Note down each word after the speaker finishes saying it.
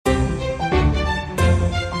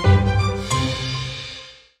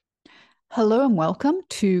Hello and welcome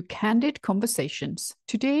to Candid Conversations.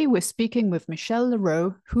 Today we're speaking with Michelle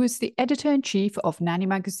Leroux, who is the editor-in-chief of Nanny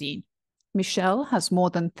magazine. Michelle has more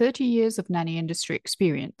than 30 years of nanny industry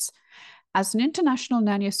experience. As an International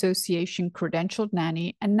Nanny Association credentialed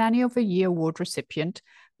nanny and Nanny of the Year award recipient,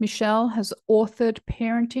 Michelle has authored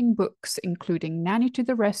parenting books including Nanny to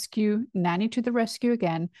the Rescue, Nanny to the Rescue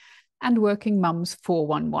Again, and Working Mums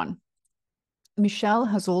 411. Michelle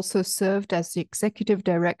has also served as the Executive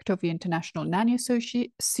Director of the International Nanny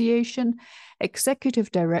Association, Executive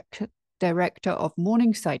Director of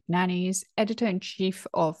Morningside Nannies, Editor-in-Chief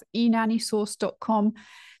of eNannySource.com,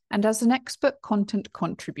 and as an expert content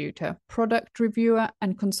contributor, product reviewer,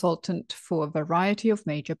 and consultant for a variety of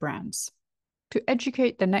major brands. To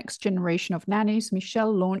educate the next generation of nannies,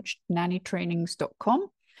 Michelle launched nannytrainings.com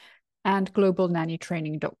and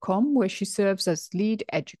globalnannytraining.com, where she serves as lead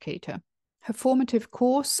educator. Her formative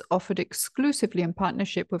course, offered exclusively in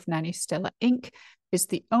partnership with Nanny Stella Inc., is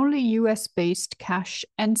the only US-based cash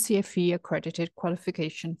NCFE accredited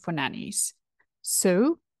qualification for nannies.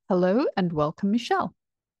 So, hello and welcome, Michelle.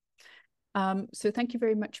 So thank you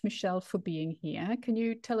very much, Michelle, for being here. Can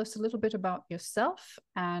you tell us a little bit about yourself,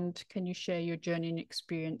 and can you share your journey and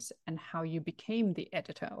experience and how you became the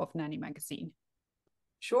editor of Nanny magazine?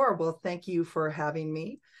 Sure. Well, thank you for having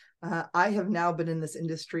me. I have now been in this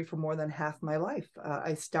industry for more than half my life.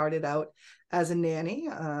 I started out as a nanny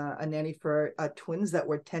for twins that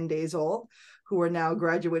were 10 days old, who are now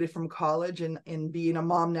graduated from college, and being a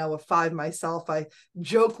mom now of 5 myself, I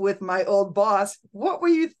joke with my old boss, what were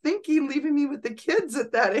you thinking leaving me with the kids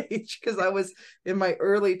at that age? Because I was in my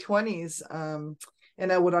early 20s.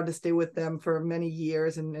 And I went on to stay with them for many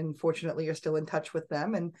years, and fortunately are still in touch with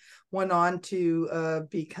them, and went on to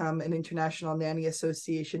become an International Nanny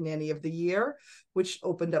Association Nanny of the Year, which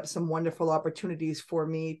opened up some wonderful opportunities for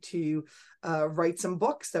me to write some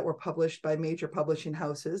books that were published by major publishing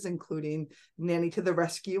houses, including Nanny to the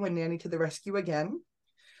Rescue and Nanny to the Rescue Again.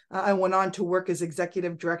 I went on to work as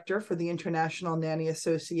executive director for the International Nanny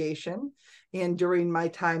Association. And during my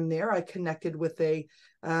time there, I connected with a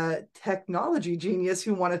technology genius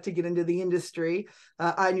who wanted to get into the industry.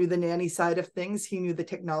 I knew the nanny side of things. He knew the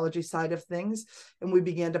technology side of things. And we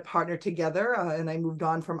began to partner together. And I moved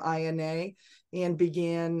on from INA and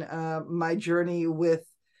began my journey with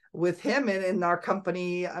him and in our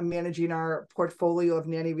company, managing our portfolio of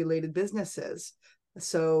nanny-related businesses.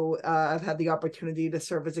 So I've had the opportunity to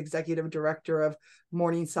serve as executive director of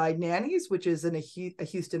Morningside Nannies, which is a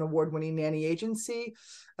Houston award-winning nanny agency,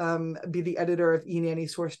 be the editor of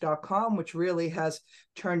eNannySource.com, which really has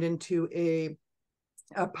turned into a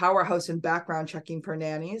powerhouse in background checking for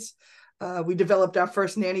nannies. We developed our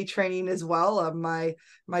first nanny training as well.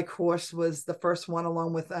 My course was the first one,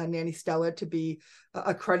 along with Nanny Stella, to be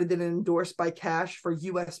accredited and endorsed by CASH for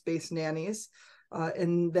US-based nannies.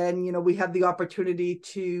 And then, we had the opportunity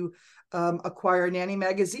to acquire Nanny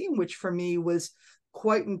magazine, which for me was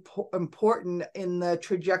quite important in the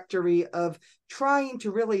trajectory of trying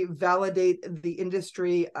to really validate the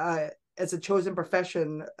industry as a chosen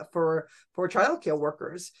profession for childcare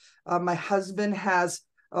workers. My husband has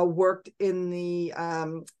worked in the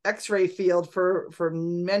X-ray field for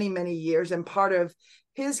many, many years, and part of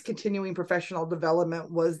his continuing professional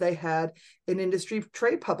development was they had an industry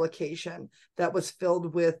trade publication that was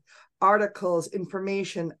filled with articles,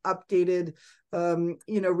 information, updated,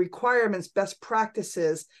 requirements, best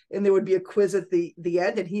practices, and there would be a quiz at the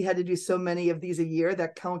end, and he had to do so many of these a year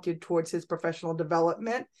that counted towards his professional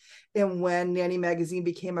development. And when Nanny magazine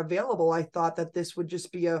became available, I thought that this would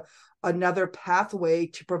just be another pathway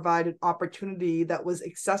to provide an opportunity that was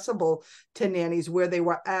accessible to nannies where they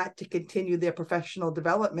were at to continue their professional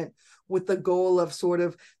development, with the goal of sort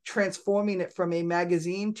of transforming it from a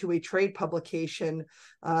magazine to a trade publication.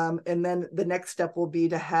 And then the next step will be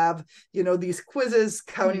to have, these quizzes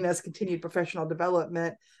counting as continued professional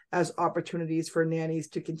development as opportunities for nannies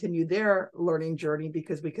to continue their learning journey,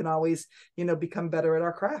 because we can always, become better at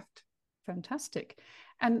our craft. Fantastic.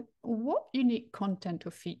 And what unique content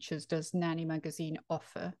or features does Nanny magazine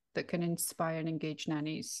offer that can inspire and engage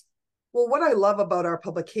nannies? Well, what I love about our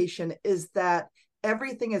publication is that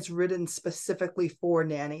everything is written specifically for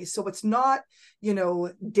nannies. So it's not,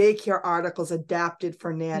 daycare articles adapted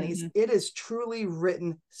for nannies. Mm-hmm. It is truly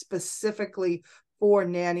written specifically for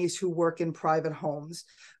nannies who work in private homes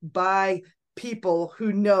by people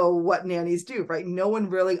who know what nannies do, right? No one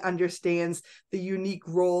really understands the unique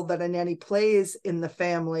role that a nanny plays in the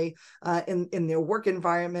family, in their work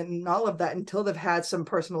environment and all of that, until they've had some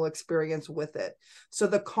personal experience with it. So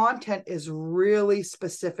the content is really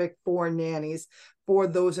specific for nannies, for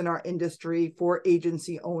those in our industry, for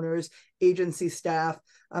agency owners, agency staff,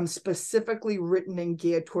 specifically written and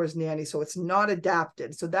geared towards nannies. So it's not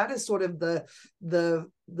adapted. So that is sort of the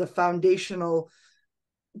foundational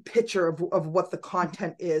picture of what the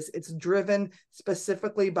content is. It's driven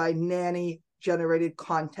specifically by nanny generated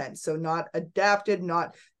content. So not adapted,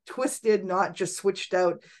 not twisted, not just switched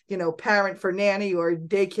out, parent for nanny or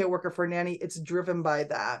daycare worker for nanny. It's driven by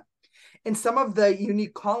that. In some of the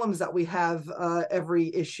unique columns that we have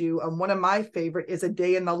every issue, one of my favorite is a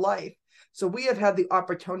day in the life. So we have had the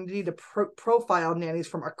opportunity to profile nannies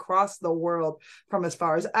from across the world, from as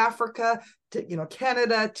far as Africa to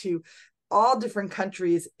Canada, to all different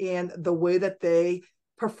countries, and the way that they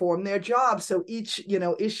perform their job. So each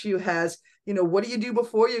issue has, what do you do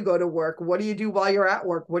before you go to work? What do you do while you're at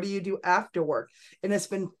work? What do you do after work? And it's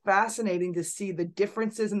been fascinating to see the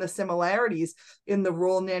differences and the similarities in the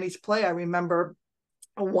role nannies play. I remember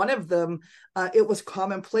one of them, it was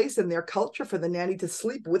commonplace in their culture for the nanny to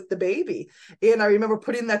sleep with the baby. And I remember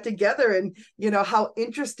putting that together, and how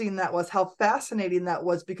interesting that was, how fascinating that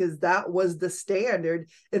was, because that was the standard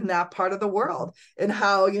in that part of the world. And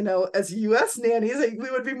how, as US nannies,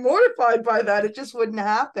 we would be mortified by that. It just wouldn't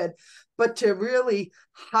happen. But to really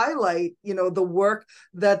highlight, the work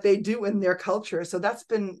that they do in their culture. So that's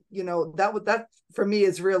been, that for me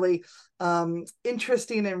is really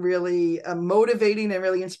interesting and really motivating and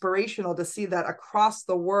really inspirational to see that across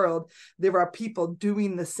the world, there are people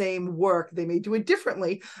doing the same work. They may do it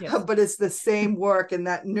differently, yes, but it's the same work, and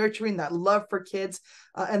that nurturing, that love for kids,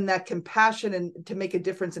 and that compassion, and to make a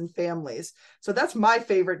difference in families. So that's my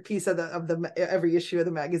favorite piece of the every issue of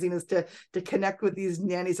the magazine, is to connect with these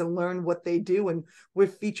nannies and learn what they do. And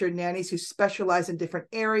we've featured nannies who specialize in different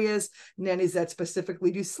areas, nannies that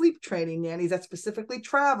specifically do sleep training, nannies that specifically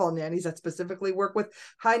travel, nannies that specifically work with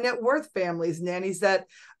high net worth families, nannies that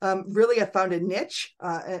really have found a niche,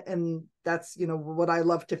 and that's what I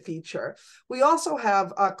love to feature. We also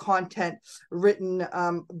have content written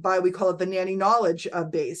by, we call it the nanny knowledge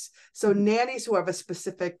base. So nannies who have a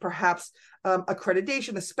specific, perhaps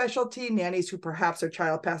accreditation, a specialty, nannies who perhaps are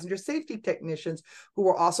child passenger safety technicians, who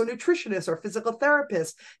are also nutritionists or physical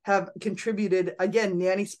therapists, have contributed, again,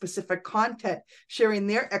 nanny specific content, sharing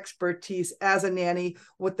their expertise as a nanny,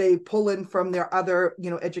 what they pull in from their other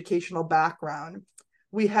educational background.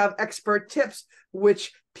 We have expert tips,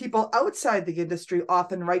 which people outside the industry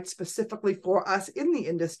often write specifically for us in the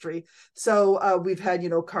industry. So we've had,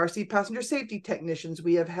 car seat passenger safety technicians.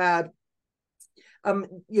 We have had,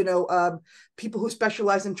 people who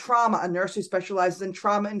specialize in trauma, a nurse who specializes in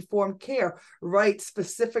trauma-informed care, write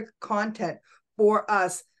specific content for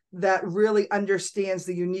us that really understands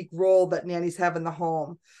the unique role that nannies have in the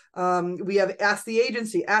home. We have Ask the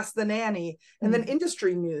Agency, Ask the Nanny, and then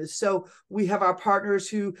industry news. So we have our partners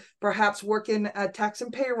who perhaps work in tax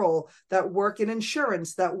and payroll, that work in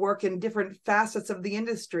insurance, that work in different facets of the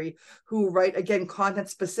industry, who write, again, content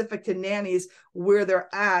specific to nannies, where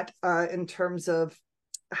they're at in terms of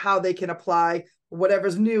how they can apply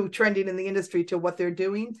whatever's new trending in the industry to what they're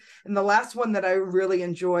doing. And the last one that I really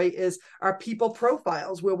enjoy is our people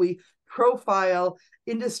profiles, where we profile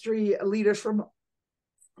industry leaders from,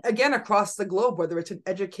 again, across the globe, whether it's an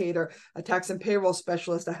educator, a tax and payroll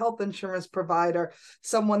specialist, a health insurance provider,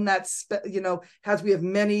 someone that's, we have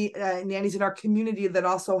many nannies in our community that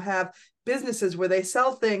also have businesses where they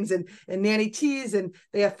sell things and nanny teas, and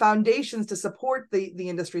they have foundations to support the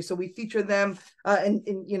industry. So we feature them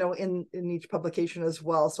in each publication as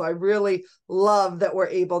well. So I really love that we're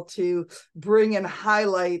able to bring and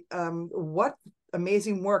highlight what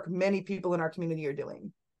amazing work many people in our community are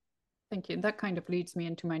doing. Thank you. And that kind of leads me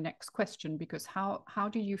into my next question, because how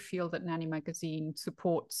do you feel that Nanny Magazine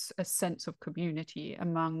supports a sense of community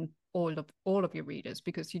among all of your readers?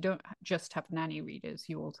 Because you don't just have nanny readers,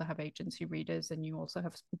 you also have agency readers, and you also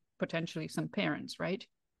have potentially some parents, right?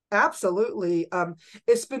 Absolutely.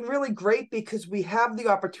 It's been really great because we have the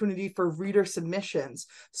opportunity for reader submissions.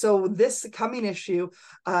 So this coming issue,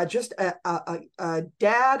 just a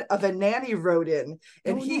dad of a nanny wrote in,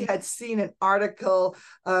 and he had seen an article,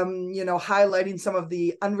 highlighting some of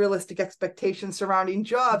the unrealistic expectations surrounding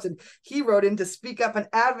jobs. And he wrote in to speak up and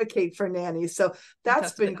advocate for nannies. So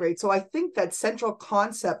that's been great. So I think that central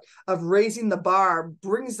concept of raising the bar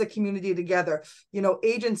brings the community together.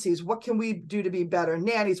 Agencies, what can we do to be better?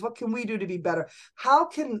 Nannies, what can we do to be better? How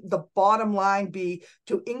can the bottom line be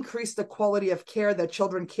to increase the quality of care that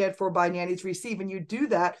children cared for by nannies receive? And you do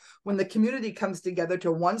that when the community comes together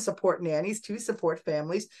to, 1, support nannies, 2, support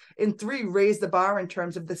families, and 3, raise the bar in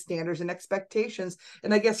terms of the standards and expectations.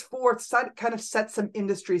 And I guess 4, kind of set some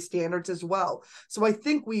industry standards as well. So I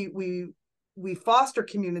think we we foster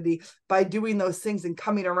community by doing those things and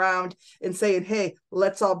coming around and saying, hey,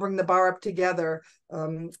 let's all bring the bar up together,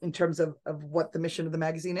 in terms of what the mission of the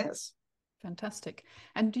magazine is. Fantastic.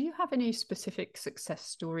 And do you have any specific success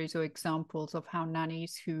stories or examples of how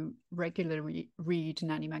nannies who regularly read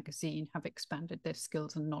Nanny magazine have expanded their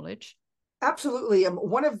skills and knowledge? Absolutely.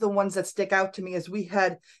 One of the ones that stick out to me is we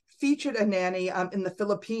had featured a nanny in the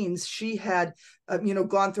Philippines. She had,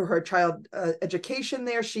 gone through her child education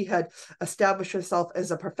there. She had established herself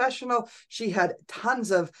as a professional. She had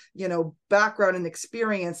tons of, background and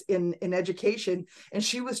experience in education. And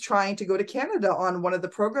she was trying to go to Canada on one of the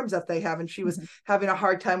programs that they have. And she was having a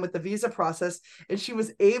hard time with the visa process. And she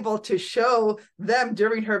was able to show them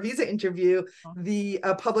during her visa interview the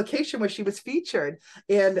publication where she was featured.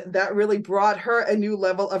 And that really brought her a new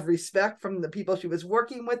level of respect from the people she was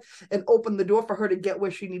working with and opened the door for her to get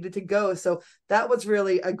where she needed to go. So that was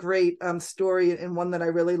really a great story, and one that I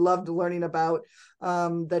really loved learning about,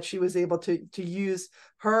 that she was able to use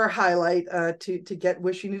her highlight to get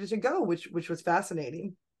where she needed to go, which was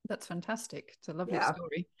fascinating. That's fantastic. It's a lovely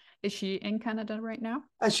story. Is she in Canada right now?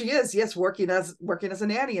 She is, yes, working as a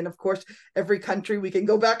nanny. And of course, every country, we can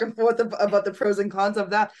go back and forth about the pros and cons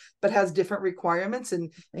of that, but has different requirements.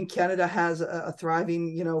 And Canada has a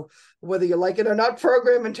thriving, whether you like it or not,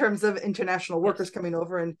 program in terms of international workers coming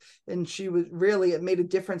over. And she was really, it made a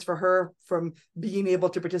difference for her from being able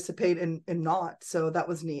to participate and not. So that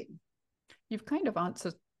was neat. You've kind of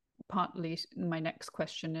answered partly my next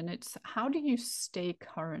question, and it's, how do you stay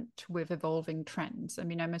current with evolving trends? I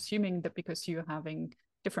mean, I'm assuming that because you're having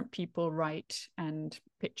different people write and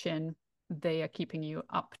pitch in, they are keeping you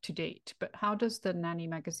up to date. But how does the Nanny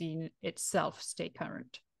magazine itself stay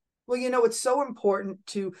current? Well, it's so important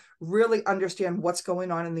to really understand what's going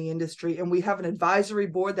on in the industry. And we have an advisory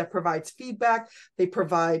board that provides feedback. They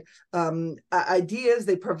provide ideas.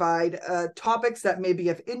 They provide topics that may be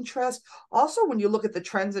of interest. Also, when you look at the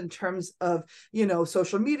trends in terms of,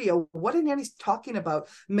 social media, what are nannies talking about?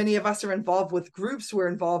 Many of us are involved with groups. We're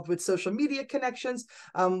involved with social media connections.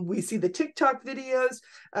 We see the TikTok videos,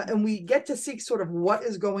 and we get to see sort of what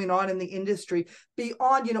is going on in the industry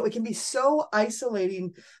beyond, it can be so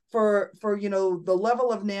isolating for the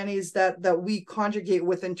level of nannies that we conjugate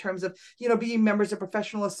with in terms of being members of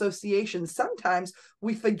professional associations. Sometimes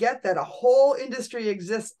we forget that a whole industry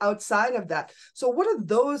exists outside of that. So what are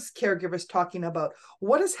those caregivers talking about?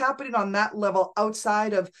 What is happening on that level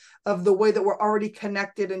outside of the way that we're already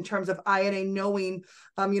connected in terms of INA knowing,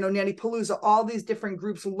 Nanny Palooza, all these different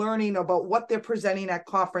groups learning about what they're presenting at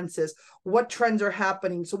conferences, what trends are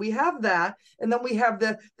happening. So we have that, and then we have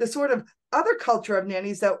the sort of other culture of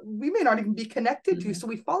nannies that we may not even be connected to. So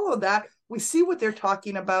we follow that. We see what they're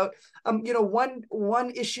talking about.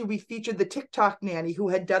 One issue we featured the TikTok nanny who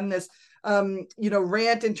had done this,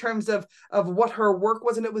 rant in terms of what her work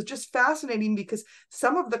was. And it was just fascinating because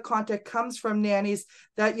some of the content comes from nannies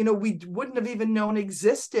that, we wouldn't have even known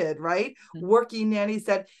existed, right? Working nannies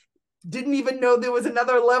that didn't even know there was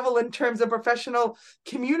another level in terms of professional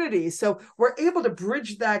community. So we're able to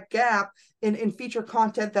bridge that gap in feature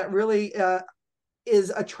content that really is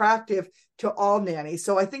attractive to all nannies.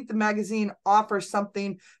 So I think the magazine offers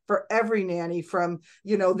something for every nanny. From,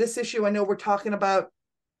 this issue, I know we're talking about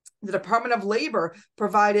the Department of Labor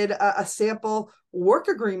provided a sample work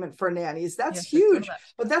agreement for nannies. That's huge,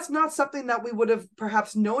 but that's not something that we would have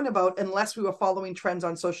perhaps known about unless we were following trends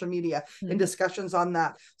on social media and discussions on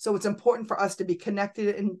that. So it's important for us to be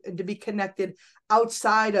connected and to be connected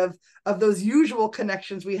outside of those usual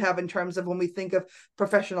connections we have in terms of when we think of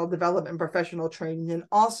professional development and professional training. And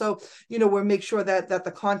also, we make sure that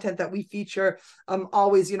the content that we feature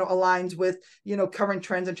always, aligns with, current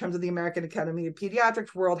trends in terms of the American Academy of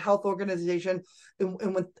Pediatrics, World Health Organization.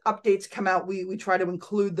 And when updates come out, we try to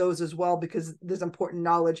include those as well, because there's important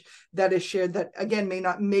knowledge that is shared that, again, may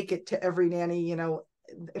not make it to every nanny,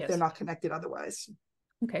 if they're not connected otherwise.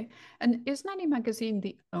 Okay. And is Nanny magazine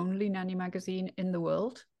the only nanny magazine in the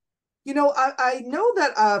world? I know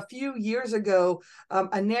that a few years ago,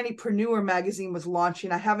 a Nannypreneur magazine was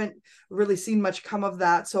launching. I haven't really seen much come of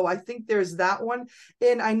that. So I think there's that one.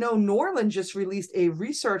 And I know Norland just released a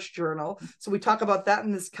research journal. So we talk about that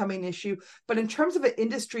in this coming issue. But in terms of an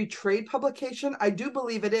industry trade publication, I do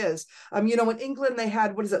believe it is. In England, they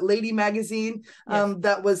had, Lady Magazine,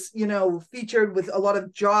 that was, featured with a lot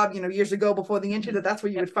of job, years ago before the internet. That's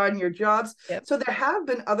where you would find your jobs. So there have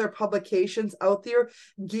been other publications out there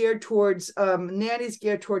geared towards nannies,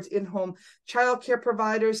 geared towards in-home childcare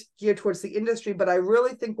providers, geared towards the industry. But I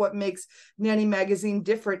really think what makes Nanny Magazine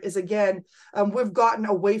different is, again, we've gotten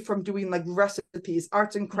away from doing like recipes,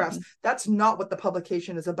 arts and crafts. Mm-hmm. That's not what the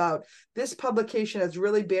publication is about. This publication has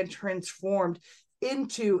really been transformed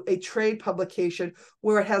into a trade publication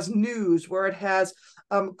where it has news, where it has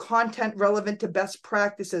content relevant to best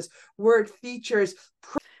practices, where it features.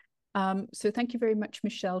 So thank you very much,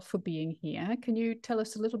 Michelle, for being here. Can you tell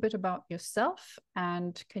us a little bit about yourself,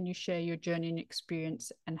 and can you share your journey and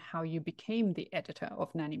experience and how you became the editor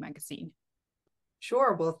of Nanny Magazine?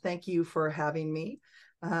 Sure. Well, thank you for having me.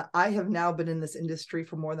 I have now been in this industry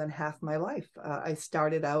for more than half my life. I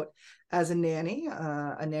started out as a nanny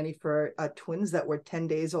for twins that were 10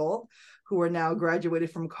 days old, who are now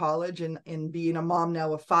graduated from college, and being a mom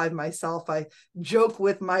now of 5 myself, I joke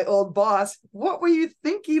with my old boss, what were you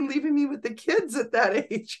thinking leaving me with the kids at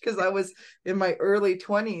that age? Because I was in my early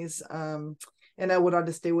 20s. And I went on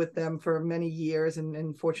to stay with them for many years,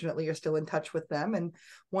 and fortunately are still in touch with them, and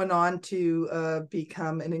went on to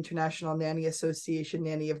become an International Nanny Association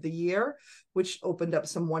Nanny of the Year, which opened up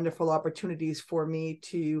some wonderful opportunities for me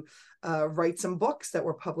to write some books that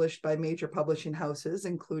were published by major publishing houses,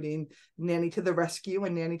 including Nanny to the Rescue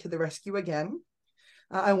and Nanny to the Rescue Again.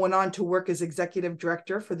 I went on to work as executive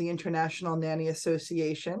director for the International Nanny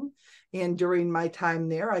Association. And during my time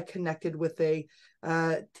there, I connected with a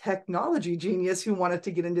technology genius who wanted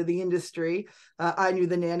to get into the industry. I knew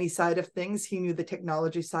the nanny side of things. He knew the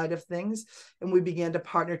technology side of things. And we began to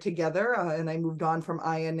partner together. And I moved on from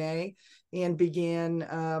INA and began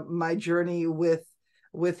my journey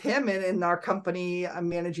with him and in our company,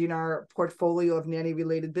 managing our portfolio of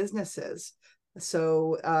nanny-related businesses.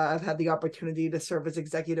 So I've had the opportunity to serve as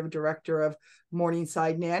executive director of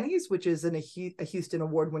Morningside Nannies, which is a Houston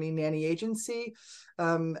award-winning nanny agency,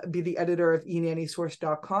 be the editor of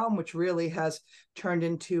eNannySource.com, which really has turned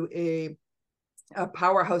into a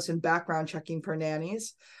powerhouse in background checking for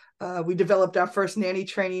nannies. We developed our first nanny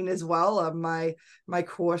training as well. My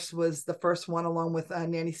course was the first one, along with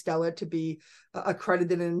Nanny Stella, to be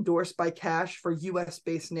accredited and endorsed by CASH for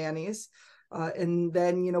US-based nannies. And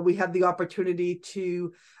then, we had the opportunity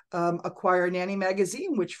to acquire Nanny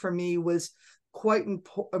Magazine, which for me was quite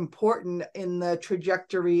important in the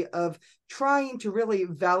trajectory of trying to really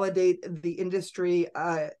validate the industry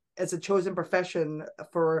as a chosen profession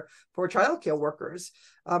for childcare workers.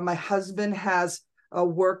 My husband has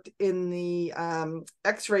worked in the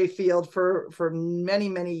X-ray field for many,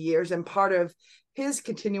 many years, and part of his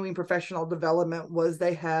continuing professional development was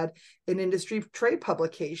they had an industry trade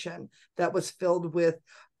publication that was filled with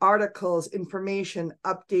articles, information,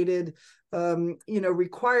 updated,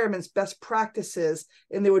 requirements, best practices,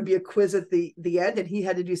 and there would be a quiz at the end, and he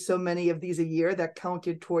had to do so many of these a year that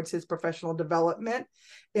counted towards his professional development.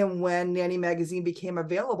 And when Nanny Magazine became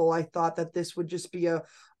available, I thought that this would just be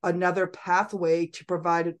another pathway to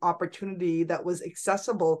provide an opportunity that was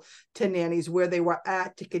accessible to nannies where they were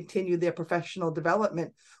at to continue their professional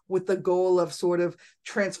development, with the goal of sort of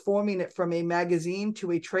transforming it from a magazine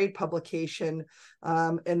to a trade publication.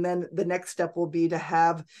 And then the next step will be to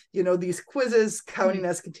have, these quizzes counting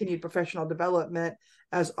as continued professional development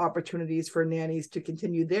as opportunities for nannies to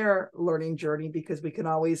continue their learning journey, because we can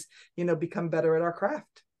always, become better at our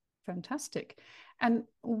craft. Fantastic. And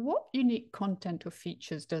what unique content or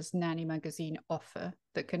features does Nanny Magazine offer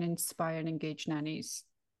that can inspire and engage nannies?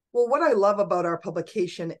 Well, what I love about our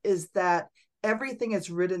publication is that everything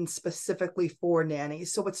is written specifically for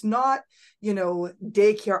nannies. So it's not,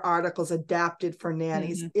 daycare articles adapted for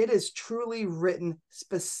nannies. Mm-hmm. It is truly written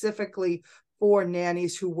specifically for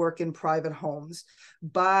nannies who work in private homes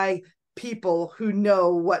by people who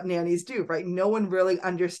know what nannies do, right? No one really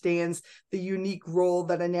understands the unique role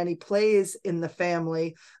that a nanny plays in the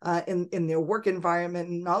family, in their work environment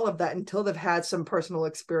and all of that, until they've had some personal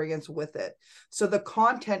experience with it. So the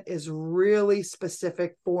content is really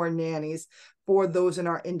specific for nannies, for those in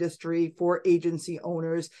our industry, for agency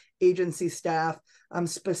owners, agency staff,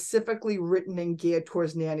 specifically written and geared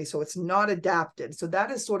towards nannies. So it's not adapted. So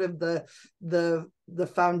that is sort of the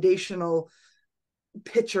foundational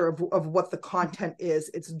picture of what the content is.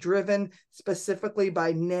 It's driven specifically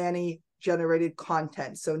by nanny generated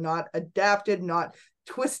content. So not adapted, not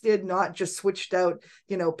twisted, not just switched out,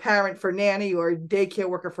 parent for nanny or daycare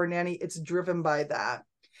worker for nanny. It's driven by that.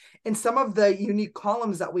 And some of the unique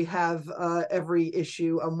columns that we have every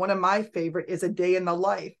issue, one of my favorite is a day in the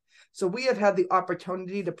life. So we have had the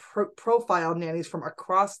opportunity to profile nannies from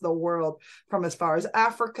across the world, from as far as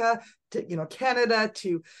Africa to, Canada,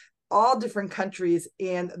 to all different countries,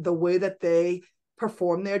 and the way that they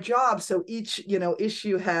perform their job. So each,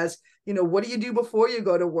 issue has what do you do before you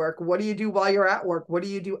go to work? What do you do while you're at work? What do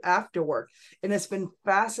you do after work? And it's been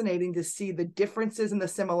fascinating to see the differences and the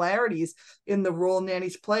similarities in the role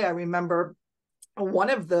nannies play. I remember one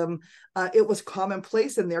of them, it was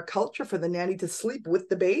commonplace in their culture for the nanny to sleep with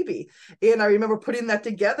the baby. And I remember putting that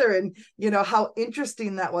together, and how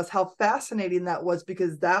interesting that was, how fascinating that was,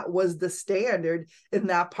 because that was the standard in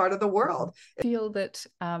that part of the world. I feel that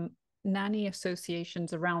nanny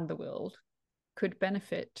associations around the world could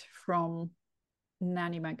benefit from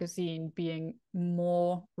Nanny magazine being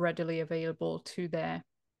more readily available to their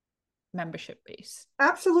membership base.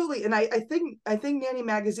 Absolutely. And I think Nanny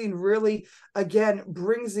magazine really, again,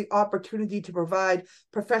 brings the opportunity to provide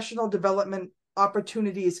professional development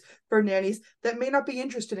opportunities for nannies that may not be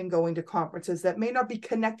interested in going to conferences, that may not be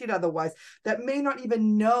connected otherwise, that may not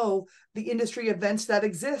even know the industry events that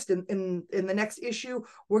exist. In the next issue,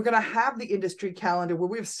 we're going to have the industry calendar where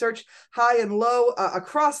we've searched high and low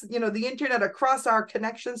across the internet, across our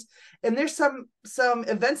connections, and there's some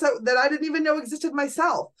events that I didn't even know existed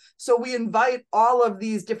myself. So we invite all of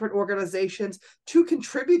these different organizations to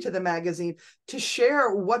contribute to the magazine, to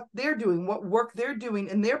share what they're doing, what work they're doing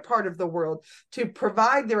in their part of the world, to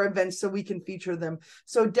provide their events so we can feature them.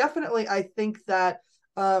 So definitely, I think that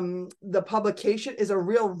the publication is a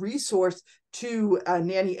real resource to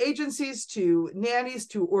nanny agencies, to nannies,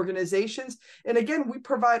 to organizations. And again, we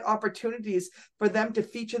provide opportunities for them to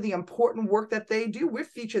feature the important work that they do. We've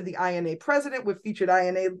featured the INA president, we've featured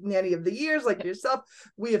INA Nanny of the Years like yourself.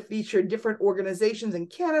 We have featured different organizations in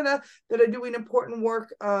Canada that are doing important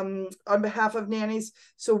work on behalf of nannies.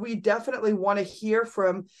 So we definitely want to hear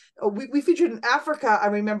from, we featured in Africa. I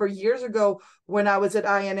remember years ago when I was at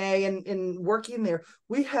INA and working there,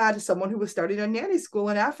 we had someone who was starting a nanny school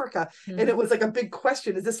in Africa. Mm-hmm. And it was like a big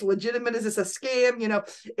question. Is this legitimate? Is this a scam?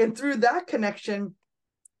 And through that connection,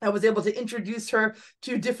 I was able to introduce her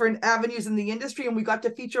to different avenues in the industry, and we got to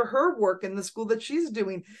feature her work in the school that she's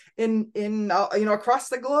doing in across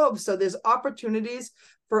the globe. So there's opportunities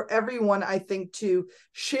for everyone, I think, to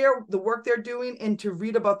share the work they're doing and to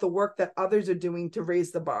read about the work that others are doing to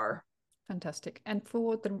raise the bar. Fantastic. And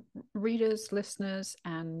for the readers, listeners,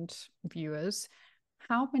 and viewers,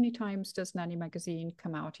 how many times does Nanny magazine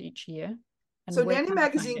come out each year? And so Nanny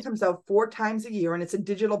magazine comes out 4 times a year, and it's a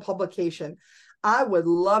digital publication. I would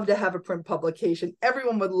love to have a print publication.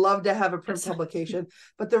 Everyone would love to have a print publication.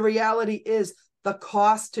 But the reality is the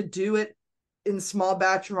cost to do it in small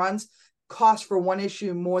batch runs cost for one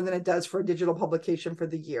issue more than it does for a digital publication for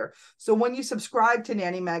the year. So when you subscribe to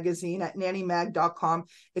Nanny magazine at nannymag.com,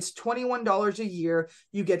 it's $21 a year.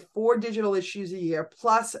 You get 4 digital issues a year,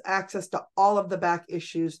 plus access to all of the back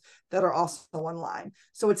issues that are also online.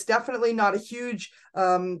 So it's definitely not a huge,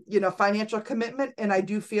 financial commitment. And I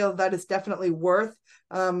do feel that it's definitely worth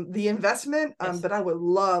the investment. Yes. But I would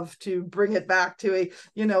love to bring it back to a,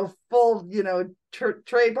 full,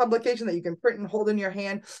 trade publication that you can print and hold in your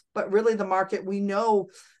hand. But really the market, we know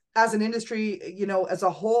as an industry, as a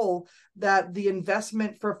whole, that the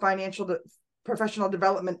investment for professional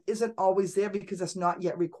development isn't always there because it's not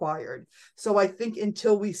yet required. So I think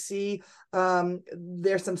until we see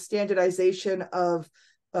there's some standardization of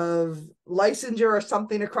licensure or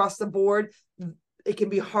something across the board, it can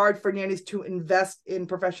be hard for nannies to invest in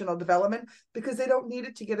professional development because they don't need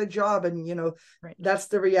it to get a job. And, right. That's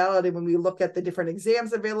the reality when we look at the different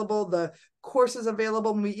exams available, the courses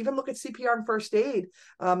available, when we even look at CPR and first aid,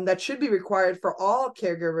 that should be required for all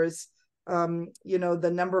caregivers.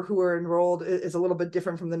 The number who are enrolled is a little bit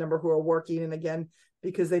different from the number who are working. And again,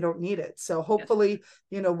 because they don't need it. So hopefully,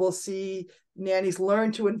 yes. We'll see nannies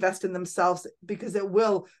learn to invest in themselves because it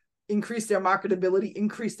will increase their marketability,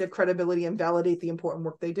 increase their credibility, and validate the important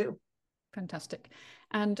work they do. Fantastic.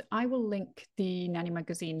 And I will link the Nanny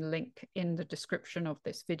magazine link in the description of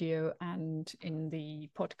this video and in the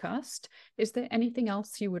podcast. Is there anything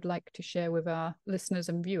else you would like to share with our listeners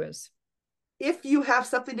and viewers? If you have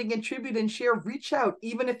something to contribute and share, reach out.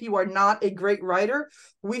 Even if you are not a great writer,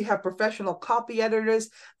 we have professional copy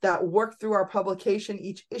editors that work through our publication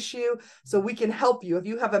each issue, so we can help you. If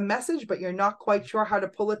you have a message, but you're not quite sure how to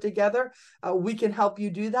pull it together, we can help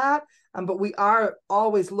you do that. But we are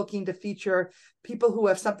always looking to feature people who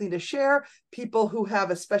have something to share, people who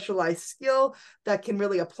have a specialized skill that can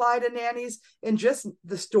really apply to nannies, and just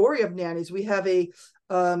the story of nannies. We have a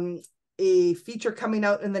feature coming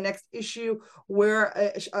out in the next issue where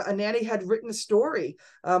a nanny had written a story,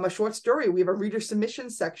 a short story. We have a reader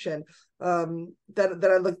submission section that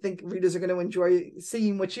I think readers are going to enjoy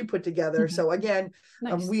seeing what she put together. Mm-hmm. So again,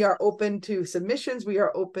 nice. We are open to submissions. We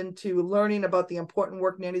are open to learning about the important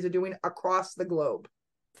work nannies are doing across the globe.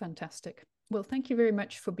 Fantastic. Well, thank you very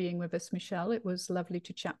much for being with us, Michelle. It was lovely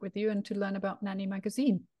to chat with you and to learn about Nanny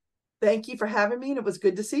Magazine. Thank you for having me, and it was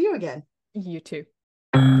good to see you again. You too.